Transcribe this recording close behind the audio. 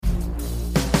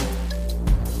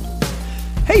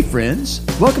Hey friends,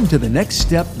 welcome to the Next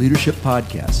Step Leadership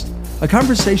Podcast, a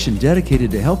conversation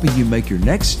dedicated to helping you make your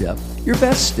next step your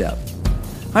best step.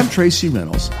 I'm Tracy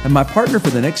Reynolds, and my partner for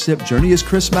the Next Step journey is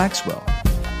Chris Maxwell.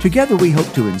 Together we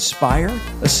hope to inspire,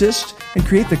 assist, and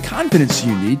create the confidence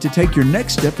you need to take your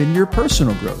next step in your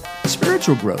personal growth,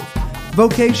 spiritual growth,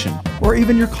 vocation, or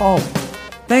even your calling.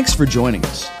 Thanks for joining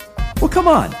us. Well, come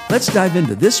on, let's dive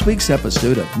into this week's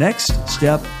episode of Next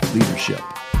Step Leadership.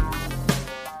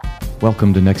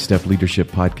 Welcome to Next Step Leadership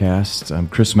Podcast. I'm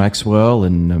Chris Maxwell,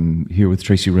 and I'm here with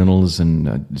Tracy Reynolds, and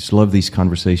I just love these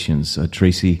conversations.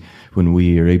 Tracy, when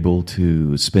we are able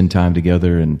to spend time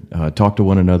together and talk to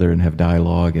one another and have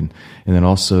dialogue, and then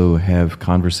also have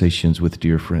conversations with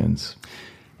dear friends.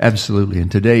 Absolutely,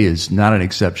 and today is not an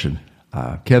exception.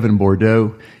 Kevin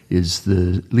Bordeaux is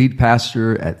the lead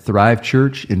pastor at Thrive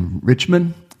Church in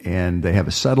Richmond, and they have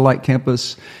a satellite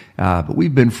campus. But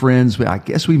we've been friends. I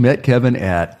guess we met Kevin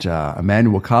at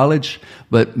Emmanuel College.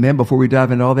 But man, before we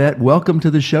dive into all that, welcome to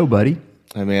the show, buddy.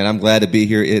 Hey man, I'm glad to be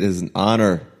here. It is an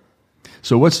honor.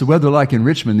 So what's the weather like in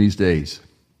Richmond these days?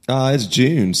 It's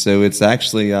June, so it's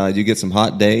actually you get some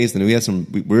hot days, and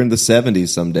we're in the 70s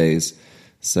some days.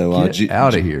 So get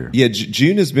out of here. Yeah,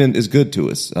 June is good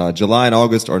to us. July and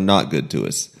August are not good to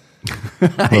us.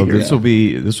 Well, this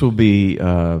will be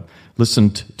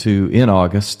listened to in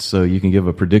August, so you can give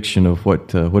a prediction of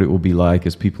what it will be like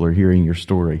as people are hearing your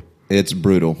story. It's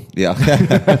brutal. Yeah,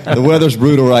 the weather's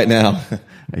brutal right now.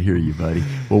 I hear you, buddy.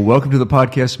 Well, welcome to the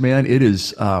podcast, man. It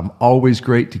is always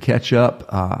great to catch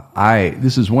up.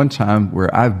 This is one time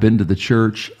where I've been to the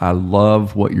church. I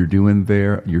love what you're doing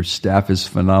there. Your staff is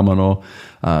phenomenal.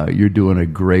 You're doing a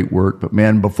great work. But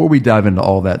man, before we dive into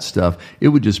all that stuff, it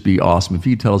would just be awesome if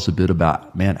you tell us a bit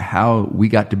about, man, how we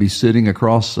got to be sitting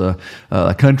across a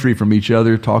country from each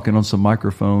other, talking on some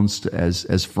microphones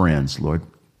as friends, Lord.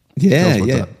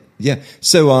 Yeah.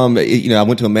 So, I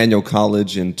went to Emmanuel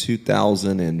College in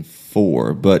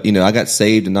 2004, but, I got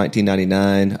saved in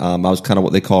 1999. I was kind of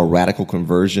what they call a radical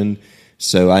conversion.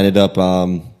 So I ended up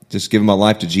just giving my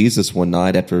life to Jesus one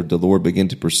night after the Lord began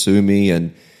to pursue me,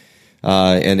 and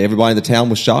everybody in the town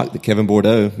was shocked that Kevin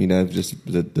Bordeaux, just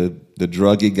the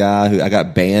druggy guy who I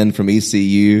got banned from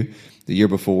ECU the year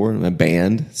before, and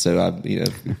banned. So I,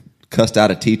 cussed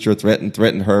out a teacher,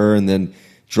 threatened her, and then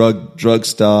drug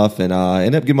stuff, and I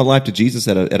ended up giving my life to Jesus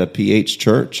at a PH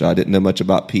church. I didn't know much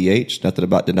about PH, nothing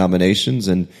about denominations,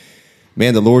 and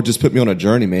man, the Lord just put me on a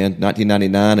journey, man.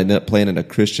 1999, I ended up playing in a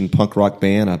Christian punk rock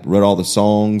band. I wrote all the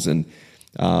songs and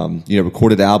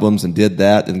recorded albums and did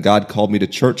that. And God called me to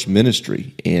church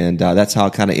ministry, and that's how I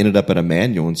kind of ended up at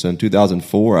Emmanuel. And so in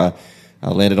 2004, I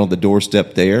landed on the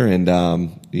doorstep there, and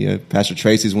Pastor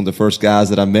Tracy's one of the first guys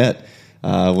that I met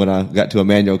when I got to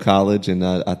Emmanuel College, and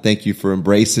I thank you for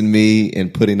embracing me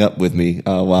and putting up with me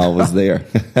while I was there.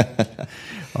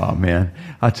 Oh man,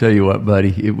 I tell you what,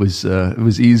 buddy, it was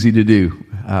easy to do,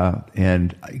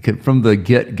 and from the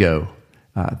get-go,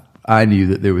 I knew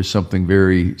that there was something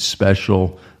very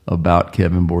special about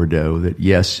Kevin Bordeaux, that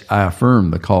yes, I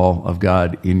affirm the call of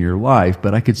God in your life,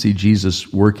 but I could see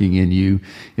Jesus working in you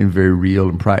in very real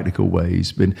and practical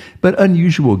ways, but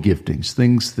unusual giftings,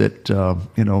 things that,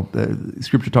 the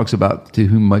Scripture talks about, to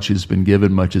whom much has been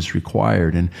given, much is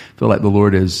required, and I feel like the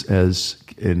Lord has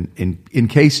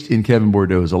encased in Kevin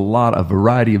Bordeaux is a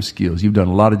variety of skills. You've done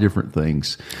a lot of different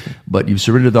things, but you've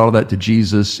surrendered all of that to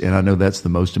Jesus, and I know that's the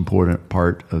most important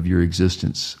part of your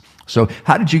existence. So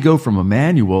how did you go from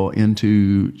Emmanuel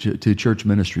to church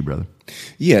ministry, brother?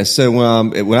 Yeah, so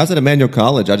when I was at Emmanuel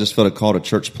College, I just felt a call to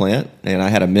church plant, and I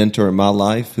had a mentor in my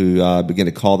life who began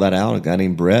to call that out, a guy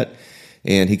named Brett,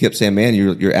 and he kept saying, man,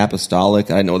 you're apostolic.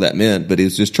 I didn't know what that meant, but it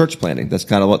was just church planting. That's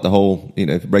kind of what the whole,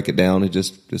 if you break it down, it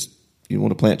just you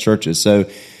want to plant churches. So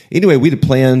anyway, we had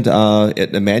planned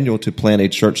at Emmanuel to plant a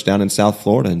church down in South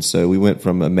Florida, and so we went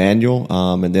from Emmanuel,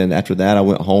 and then after that, I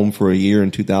went home for a year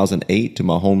in 2008 to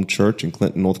my home church in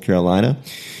Clinton, North Carolina,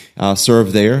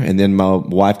 served there, and then my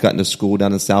wife got into school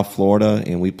down in South Florida,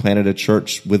 and we planted a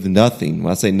church with nothing.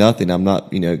 When I say nothing, I'm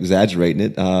not exaggerating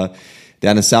it.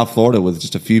 Down in South Florida with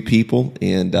just a few people,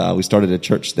 and we started a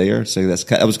church there. So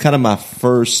that was kind of my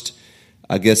first,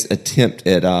 I guess, attempt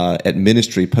at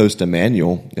ministry post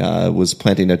Emmanuel, was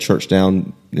planting a church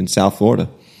down in South Florida.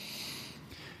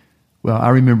 Well, I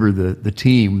remember the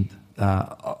team,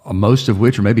 most of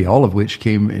which, or maybe all of which,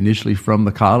 came initially from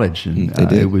the college, and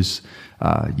it was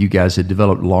you guys had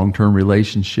developed long-term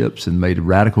relationships and made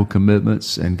radical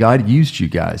commitments, and God used you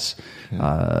guys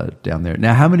down there.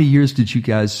 Now, how many years did you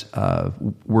guys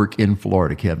work in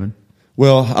Florida, Kevin?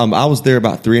 Well, I was there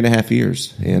about 3.5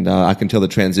 years, and I can tell the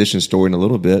transition story in a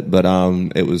little bit, but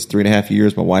it was 3.5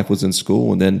 years. My wife was in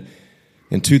school, and then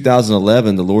in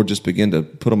 2011, the Lord just began to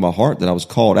put on my heart that I was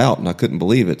called out, and I couldn't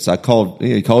believe it. So I called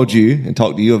you and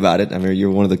talked to you about it. I mean, you're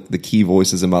one of the key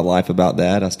voices in my life about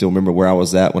that. I still remember where I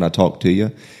was at when I talked to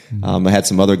you. I had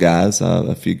some other guys,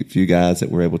 a few guys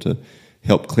that were able to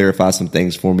help clarify some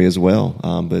things for me as well.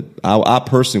 But I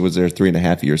personally was there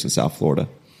 3.5 years in South Florida.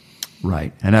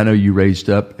 Right. And I know you raised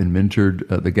up and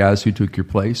mentored the guys who took your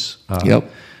place. Yep.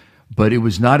 But it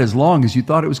was not as long as you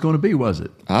thought it was going to be, was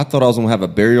it? I thought I was going to have a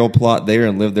burial plot there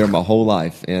and live there my whole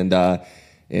life. And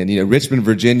Richmond,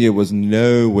 Virginia was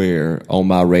nowhere on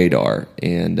my radar.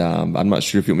 And I'm not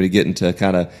sure if you want me to get into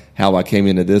kind of how I came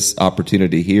into this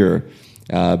opportunity here.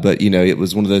 But it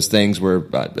was one of those things where,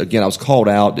 again, I was called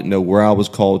out, didn't know where I was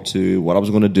called to, what I was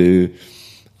going to do.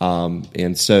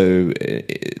 And so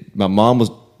my mom was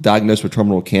diagnosed with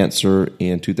terminal cancer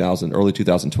in early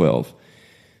 2012.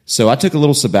 So I took a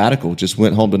little sabbatical, just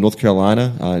went home to North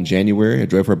Carolina in January. I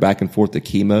drove her back and forth to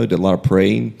chemo, did a lot of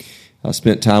praying. I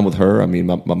spent time with her. I mean,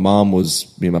 my mom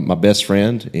was my best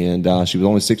friend, and she was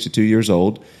only 62 years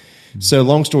old. So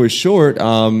long story short,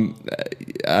 I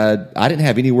didn't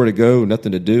have anywhere to go,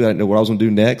 nothing to do. I didn't know what I was going to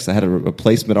do next. I had a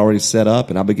placement already set up,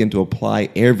 and I began to apply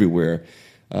everywhere.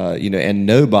 And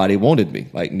nobody wanted me.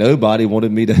 Like, nobody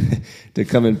wanted me to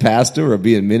come and pastor or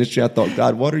be in ministry. I thought,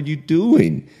 God, what are you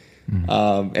doing?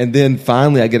 And then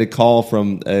finally I get a call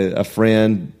from a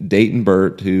friend, Dayton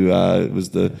Burt, who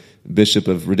was the bishop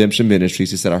of Redemption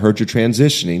Ministries. He said, I heard you're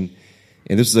transitioning.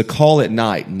 And this is a call at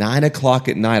night, 9 o'clock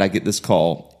at night. I get this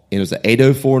call, and it was an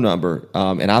 804 number.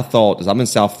 And I thought, as I'm in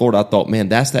South Florida, I thought, man,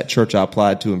 that's that church I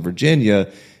applied to in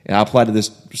Virginia. And I applied to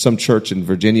some church in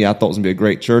Virginia. I thought it was going to be a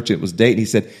great church. It was Dayton. He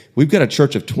said, we've got a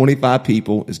church of 25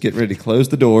 people. It's getting ready to close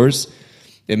the doors.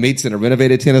 It meets in a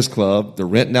renovated tennis club. They're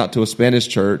renting out to a Spanish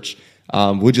church.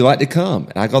 Would you like to come?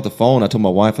 And I got the phone. I told my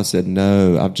wife, I said,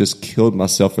 no, I've just killed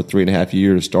myself for 3.5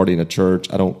 years starting a church.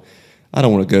 I don't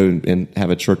want to go and have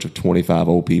a church of 25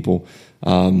 old people.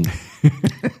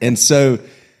 And so,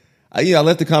 I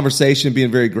left the conversation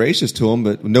being very gracious to him,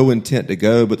 but no intent to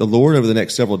go. But the Lord over the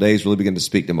next several days really began to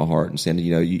speak to my heart and saying,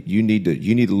 you need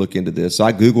to look into this. So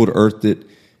I Googled, earthed it.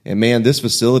 And man, this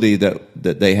facility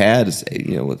that they had is,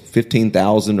 with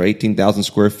 15,000 or 18,000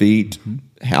 square feet,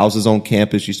 houses on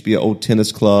campus, used to be an old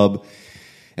tennis club.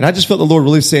 And I just felt the Lord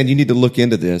really saying, you need to look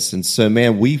into this. And so,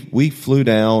 man, we flew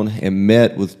down and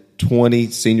met with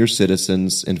 20 senior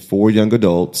citizens and 4 young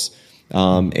adults.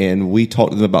 And we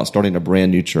talked to them about starting a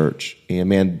brand new church. And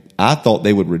man, I thought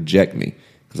they would reject me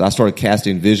because I started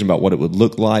casting vision about what it would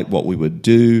look like, what we would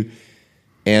do.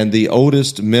 And the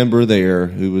oldest member there,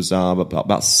 who was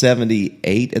about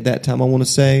 78 at that time, I want to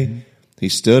say, he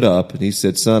stood up and he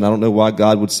said, son, I don't know why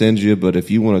God would send you, but if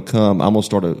you want to come, I'm going to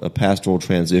start a pastoral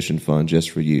transition fund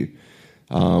just for you.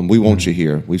 We want you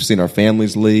here. We've seen our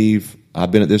families leave.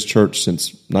 I've been at this church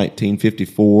since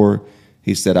 1954.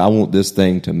 He said, I want this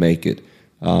thing to make it,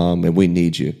 and we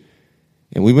need you.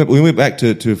 And we went back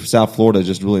to South Florida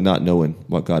just really not knowing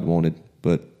what God wanted,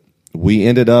 but we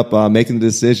ended up making the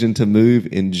decision to move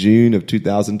in June of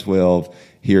 2012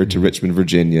 here to Richmond,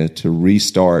 Virginia, to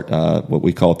restart what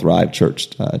we call Thrive Church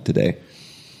today.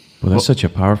 Well, that's such a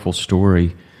powerful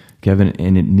story, Kevin,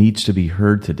 and it needs to be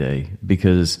heard today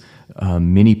because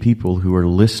many people who are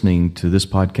listening to this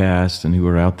podcast and who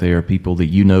are out there, people that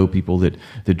you know, people that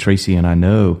Tracy and I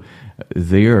know,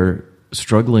 they're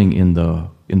struggling in the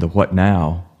what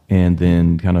now and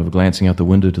then kind of glancing out the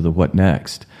window to the what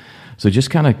next. So just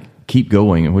kind of keep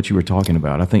going and what you were talking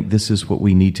about. I think this is what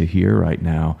we need to hear right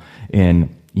now.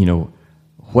 And,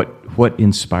 what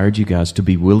inspired you guys to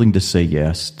be willing to say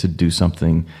yes, to do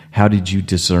something? How did you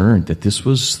discern that this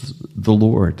was the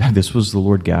Lord? This was the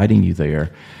Lord guiding you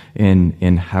there?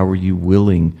 And how are you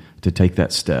willing to take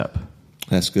that step?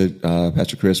 That's good,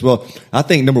 Pastor Chris. Well, I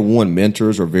think, number one,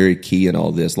 mentors are very key in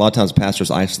all this. A lot of times pastors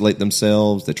isolate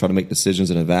themselves. They try to make decisions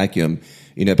in a vacuum.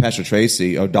 Pastor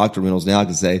Tracy, or Dr. Reynolds now I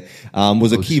can say,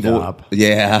 was a key voice.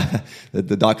 Yeah,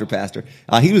 the doctor pastor.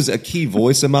 He was a key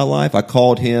voice in my life. I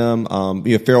called him,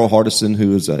 Farrell Hardison,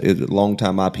 who is a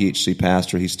longtime IPHC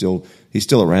pastor. He's still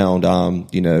around,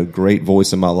 great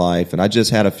voice in my life. And I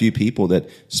just had a few people that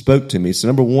spoke to me. So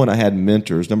number one, I had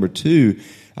mentors. Number two,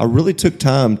 I really took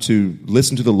time to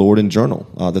listen to the Lord and journal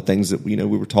the things that we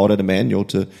were taught at Emmanuel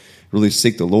to really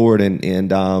seek the Lord.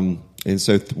 And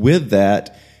so with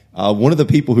that, one of the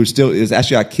people who still is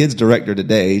actually our kids director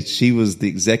today, she was the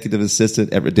executive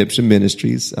assistant at Redemption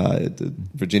Ministries at the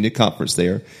Virginia conference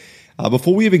there.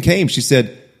 Before we even came, she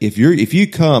said, if you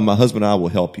come, my husband and I will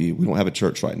help you. We don't have a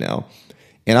church right now.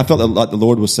 And I felt that like the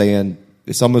Lord was saying,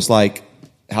 it's almost like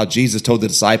how Jesus told the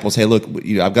disciples, hey, look,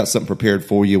 I've got something prepared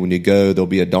for you. When you go, there'll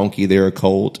be a donkey there, a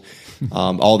colt.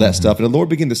 all that stuff. And the Lord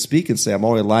began to speak and say, I'm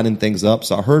already lining things up.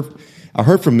 So I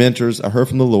heard from mentors, I heard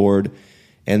from the Lord,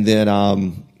 and then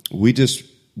we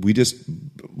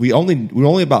were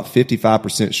only about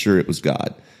 55% sure it was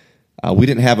God. We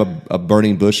didn't have a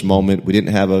burning bush moment. We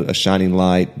didn't have a shining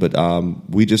light, but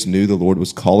we just knew the Lord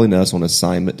was calling us on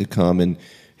assignment to come and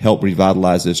help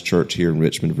revitalize this church here in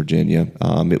Richmond, Virginia.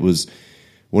 It was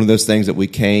one of those things that we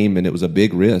came, and it was a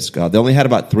big risk. They only had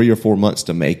about 3 or 4 months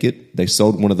to make it. They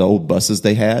sold one of the old buses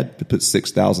they had to put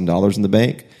 $6,000 in the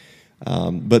bank.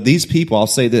 But these people, I'll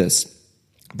say this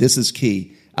is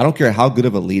key. I don't care how good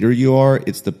of a leader you are,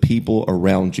 it's the people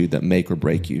around you that make or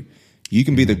break you. You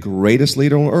can be the greatest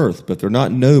leader on earth, but they're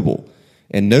not noble.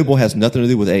 And noble has nothing to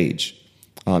do with age.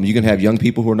 You can have young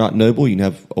people who are not noble. You can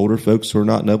have older folks who are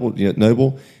not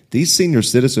noble. These senior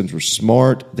citizens were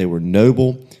smart. They were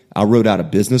noble. I wrote out a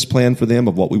business plan for them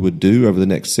of what we would do over the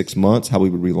next 6 months, how we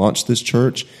would relaunch this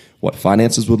church, what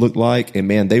finances would look like. And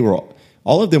man,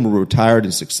 all of them were retired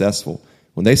and successful.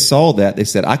 When they saw that, they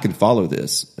said, I can follow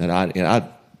this. And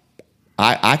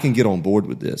I can get on board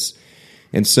with this.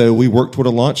 And so we worked toward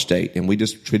a launch date, and we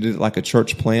just treated it like a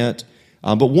church plant.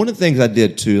 But one of the things I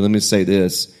did, too, let me say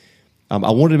this.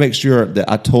 I wanted to make sure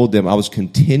that I told them I was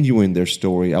continuing their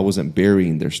story. I wasn't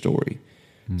burying their story.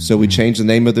 Mm-hmm. So we changed the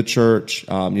name of the church,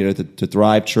 to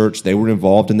Thrive Church. They were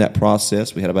involved in that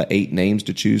process. We had about 8 names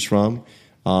to choose from.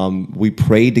 We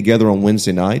prayed together on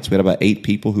Wednesday nights. We had about 8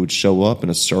 people who would show up in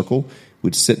a circle.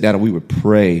 We'd sit down and we would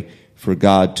pray for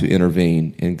God to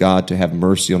intervene and God to have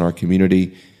mercy on our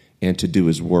community and to do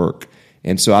his work.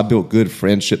 And so I built good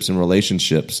friendships and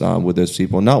relationships with those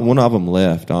people. Not one of them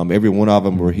left. Every one of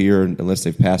them were here unless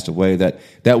they've passed away.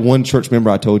 That one church member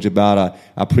I told you about,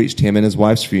 I preached him and his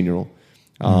wife's funeral.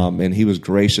 And he was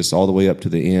gracious all the way up to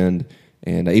the end.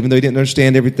 And even though he didn't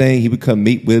understand everything, he would come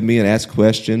meet with me and ask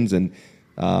questions and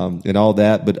all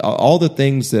that. But all the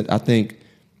things that I think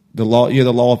the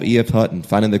law of E.F. Hutton,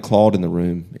 finding the Claude in the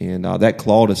room. And that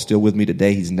Claude is still with me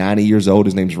today. He's 90 years old.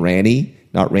 His name's Ranny.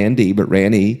 Not Randy, but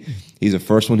Ranny. He's the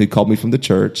first one who called me from the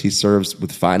church. He serves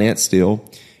with finance still,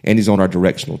 and he's on our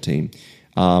directional team.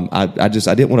 I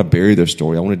didn't want to bury their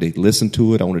story. I wanted to listen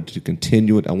to it. I wanted to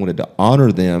continue it. I wanted to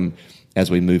honor them as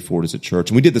we move forward as a church.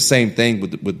 And we did the same thing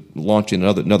with launching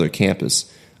another campus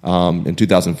in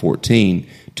 2014,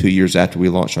 2 years after we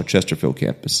launched our Chesterfield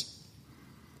campus.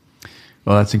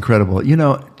 Well, that's incredible.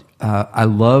 I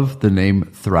love the name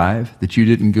Thrive, that you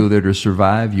didn't go there to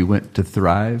survive, you went to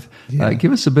thrive. Yeah.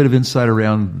 Give us a bit of insight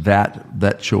around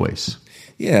that choice.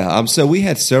 Yeah, so we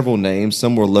had several names.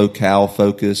 Some were locale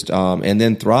focused, and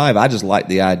then Thrive, I just liked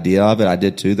the idea of it. I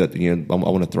did too, that I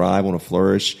want to thrive, I want to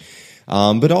flourish.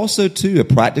 But also too, a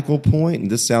practical point,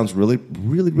 and this sounds really,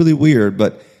 really, really weird,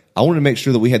 but I wanted to make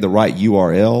sure that we had the right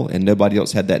URL and nobody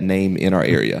else had that name in our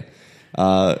area.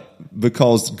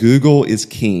 Because Google is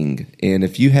king, and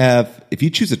if you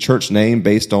choose a church name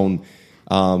based on,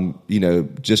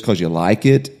 just because you like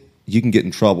it, you can get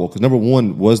in trouble. Because number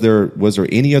one, was there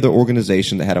any other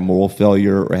organization that had a moral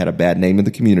failure or had a bad name in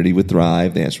the community with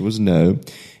Thrive? The answer was no.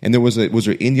 And was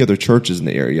there any other churches in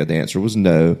the area? The answer was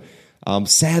no.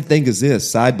 Sad thing is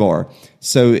this, sidebar.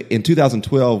 So in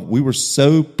 2012, we were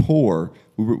so poor,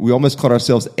 we almost called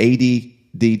ourselves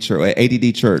ADD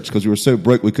Church, because we were so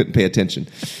broke we couldn't pay attention.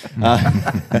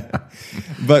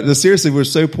 But seriously, we were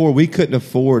so poor we couldn't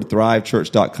afford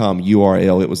thrivechurch.com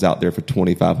URL. It was out there for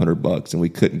 $2,500 and we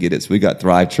couldn't get it, so we got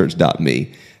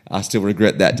thrivechurch.me. I still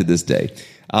regret that to this day.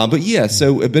 But yeah,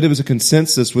 so it was a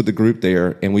consensus with the group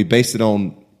there, and we based it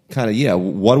on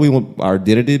what do we want our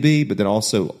identity to be, but then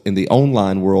also in the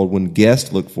online world, when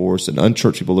guests look for us and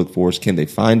unchurched people look for us, can they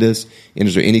find us? And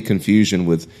is there any confusion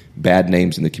with bad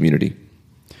names in the community?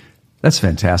 That's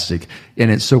fantastic, and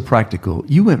it's so practical.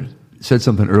 You said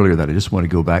something earlier that I just want to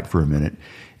go back for a minute,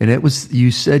 and it was,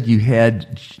 you said you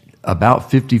had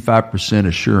about 55%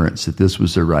 assurance that this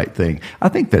was the right thing. I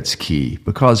think that's key,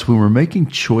 because when we're making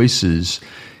choices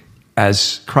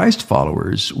as Christ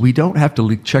followers, we don't have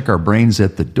to check our brains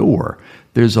at the door.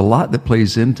 There's a lot that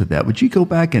plays into that. Would you go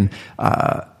back and,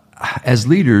 as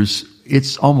leaders,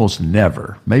 it's almost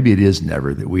never, maybe it is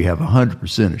never, that we have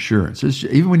 100% assurance.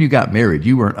 Even when you got married,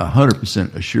 you weren't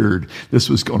 100% assured this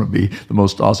was going to be the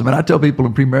most awesome. And I tell people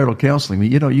in premarital counseling,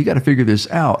 you got to figure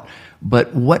this out.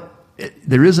 But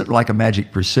there isn't like a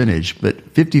magic percentage,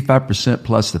 but 55%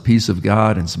 plus the peace of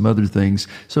God and some other things.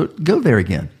 So go there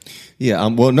again. Yeah,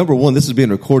 well, number one, this is being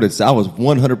recorded, so I was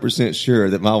 100% sure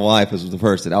that my wife was the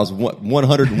person. I was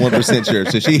 101% sure.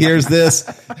 So she hears this,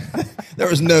 there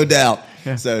was no doubt.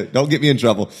 So don't get me in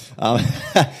trouble.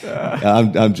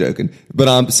 I'm joking. But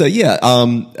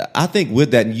I think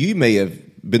with that, you may have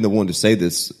been the one to say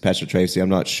this, Pastor Tracy. I'm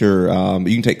not sure.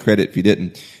 You can take credit if you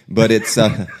didn't, but it's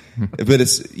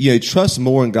trust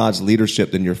more in God's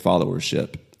leadership than your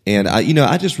followership. And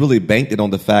I just really banked it on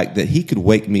the fact that He could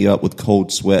wake me up with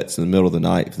cold sweats in the middle of the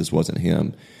night if this wasn't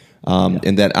Him,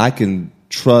 and that I can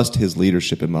trust His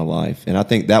leadership in my life. And I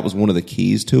think that was one of the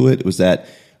keys to it. Was that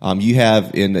you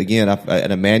have,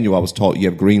 at Emmanuel, I was taught you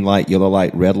have green light, yellow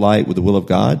light, red light with the will of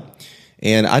God.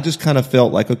 And I just kind of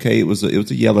felt like, okay, it was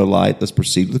a yellow light. Let's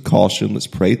proceed with caution. Let's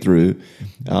pray through.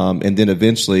 And then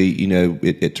eventually,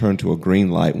 it turned to a green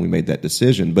light when we made that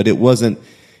decision. But it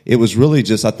was really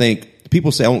just, I think,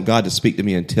 people say, I want God to speak to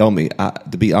me and tell me.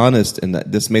 To be honest, and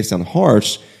this may sound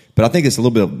harsh, but I think it's a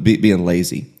little bit of being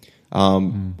lazy.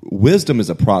 Wisdom is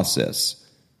a process.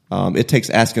 It takes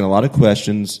asking a lot of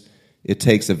questions. It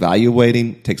takes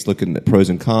evaluating. It takes looking at pros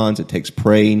and cons. It takes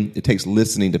praying. It takes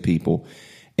listening to people.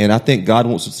 And I think God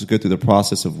wants us to go through the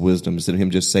process of wisdom instead of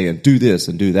Him just saying, do this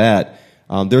and do that.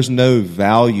 There's no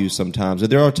value sometimes.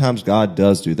 And there are times God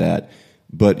does do that.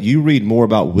 But you read more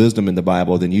about wisdom in the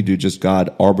Bible than you do just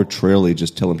God arbitrarily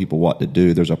just telling people what to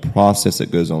do. There's a process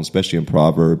that goes on, especially in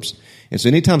Proverbs. And so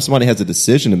anytime somebody has a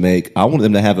decision to make, I want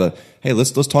them to have hey,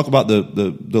 let's talk about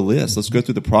the list. Let's go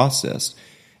through the process.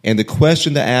 And the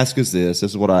question to ask is this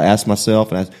is what I ask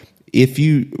myself, and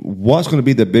what's going to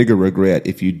be the bigger regret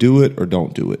if you do it or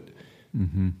don't do it?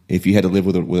 Mm-hmm. If you had to live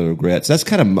with a regret. So that's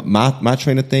kind of my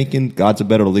train of thinking. God's a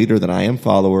better leader than I am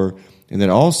follower. And then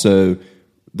also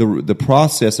the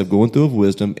process of going through of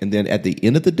wisdom. And then at the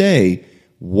end of the day,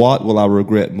 what will I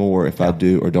regret more if I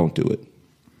do or don't do it?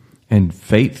 And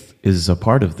faith is a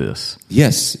part of this.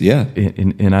 Yes, yeah.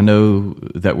 And I know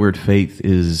that word faith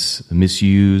is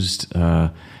misused,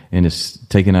 and it's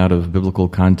taken out of biblical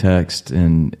context,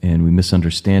 and we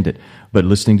misunderstand it. But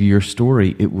listening to your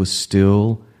story, it was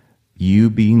still you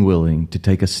being willing to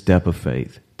take a step of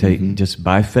faith. Just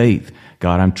by faith,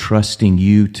 God, I'm trusting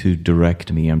you to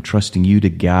direct me. I'm trusting you to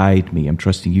guide me. I'm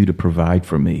trusting you to provide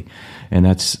for me. And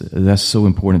that's so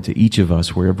important to each of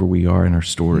us, wherever we are in our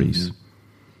stories. Mm-hmm.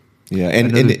 Yeah,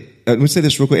 and let me say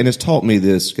this real quick, and it's taught me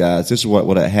this, guys. This is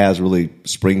what it has really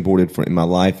springboarded in my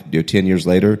life 10 years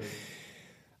later.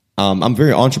 I'm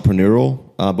very entrepreneurial,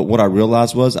 but what I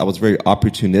realized was I was very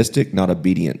opportunistic, not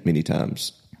obedient many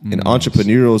times. And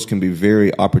entrepreneurs can be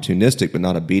very opportunistic, but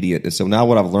not obedient. And so now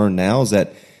what I've learned now is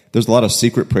that there's a lot of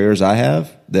secret prayers I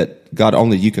have that God,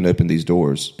 only you can open these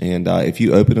doors. And if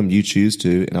you open them, you choose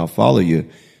to, and I'll follow you.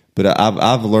 But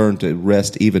I've learned to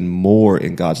rest even more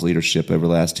in God's leadership over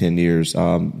the last 10 years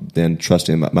than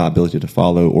trusting my ability to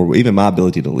follow or even my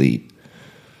ability to lead.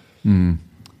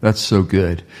 That's so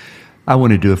good. I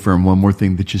wanted to affirm one more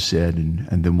thing that you said,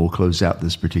 and then we'll close out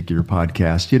this particular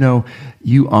podcast.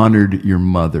 You honored your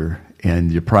mother and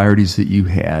the priorities that you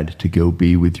had to go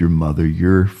be with your mother,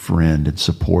 your friend, and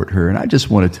support her. And I just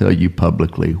want to tell you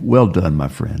publicly, well done, my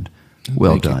friend.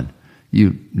 Well done.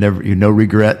 You no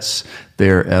regrets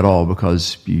there at all,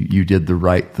 because you did the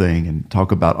right thing. And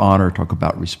talk about honor, talk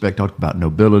about respect, talk about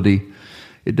nobility.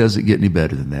 It doesn't get any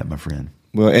better than that, my friend.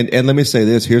 Well, and let me say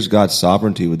this. Here's God's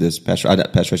sovereignty with this, Pastor.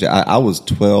 I was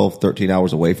 12, 13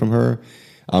 hours away from her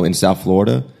in South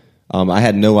Florida. I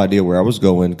had no idea where I was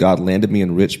going. God landed me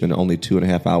in Richmond, only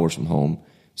 2.5 hours from home.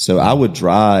 So I would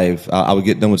drive. I would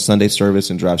get done with Sunday service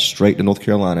and drive straight to North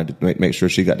Carolina to make sure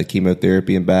she got the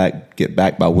chemotherapy and back, get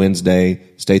back by Wednesday,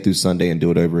 stay through Sunday, and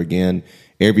do it over again.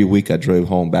 Every week I drove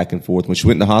home back and forth. When she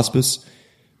went into hospice,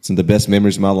 some of the best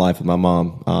memories of my life with my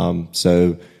mom.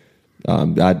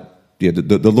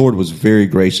 The Lord was very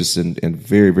gracious and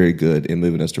very, very good in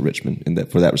moving us to Richmond. And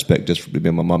for that respect, just for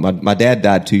being my mom. My dad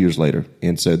died 2 years later,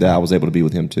 and so that I was able to be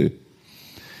with him too.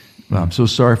 Well, I'm so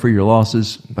sorry for your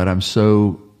losses, but I'm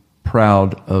so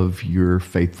proud of your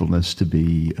faithfulness to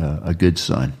be a good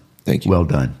son. Thank you. Well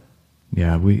done.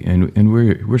 Yeah,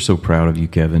 we're so proud of you,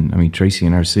 Kevin. I mean, Tracy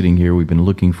and I are sitting here. We've been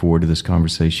looking forward to this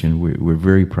conversation. We're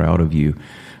very proud of you.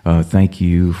 Thank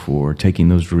you for taking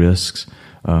those risks,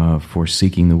 for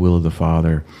seeking the will of the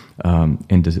Father,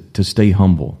 and to stay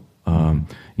humble.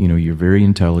 You're very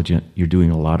intelligent. You're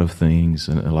doing a lot of things,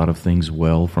 and a lot of things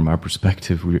well from our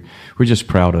perspective. We're just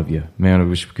proud of you. Man, I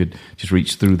wish we could just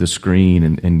reach through the screen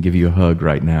and give you a hug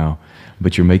right now.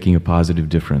 But you're making a positive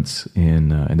difference,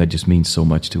 and that just means so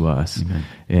much to us. Amen.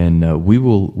 And we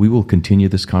will continue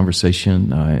this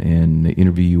conversation and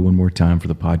interview you one more time for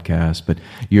the podcast. But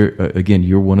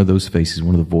you're one of those faces,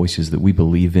 one of the voices that we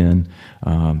believe in.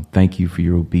 Thank you for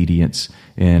your obedience,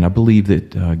 and I believe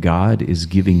that God is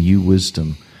giving you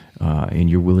wisdom, and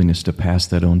your willingness to pass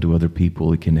that on to other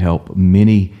people. It can help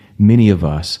many of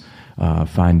us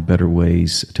find better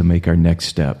ways to make our next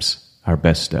steps our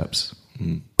best steps.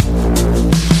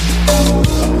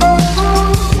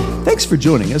 Thanks for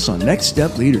joining us on Next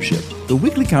Step Leadership, the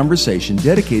weekly conversation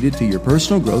dedicated to your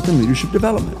personal growth and leadership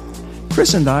development.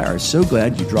 Chris and I are so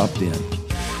glad you dropped in.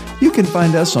 You can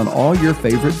find us on all your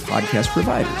favorite podcast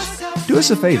providers. Do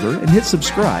us a favor and hit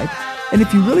subscribe, and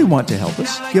if you really want to help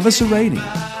us, give us a rating.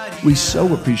 We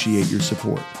so appreciate your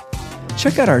support.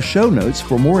 Check out our show notes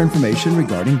for more information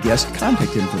regarding guest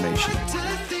contact information.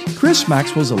 Chris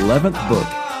Maxwell's 11th book,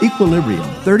 Equilibrium,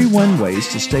 31 Ways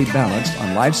to Stay Balanced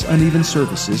on Life's Uneven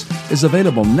Surfaces, is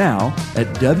available now at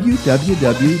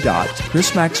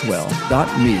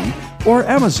www.chrismaxwell.me or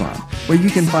Amazon, where you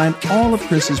can find all of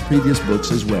Chris's previous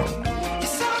books as well.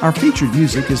 Our featured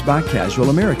music is by Casual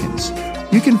Americans.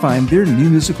 You can find their new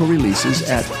musical releases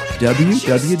at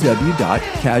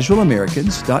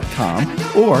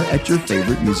www.casualamericans.com or at your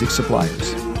favorite music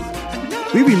suppliers.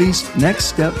 We release Next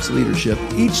Steps Leadership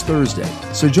each Thursday,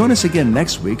 so join us again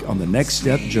next week on the Next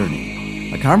Step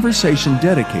Journey, a conversation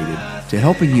dedicated to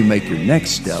helping you make your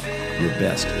next step your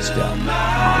best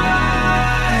step.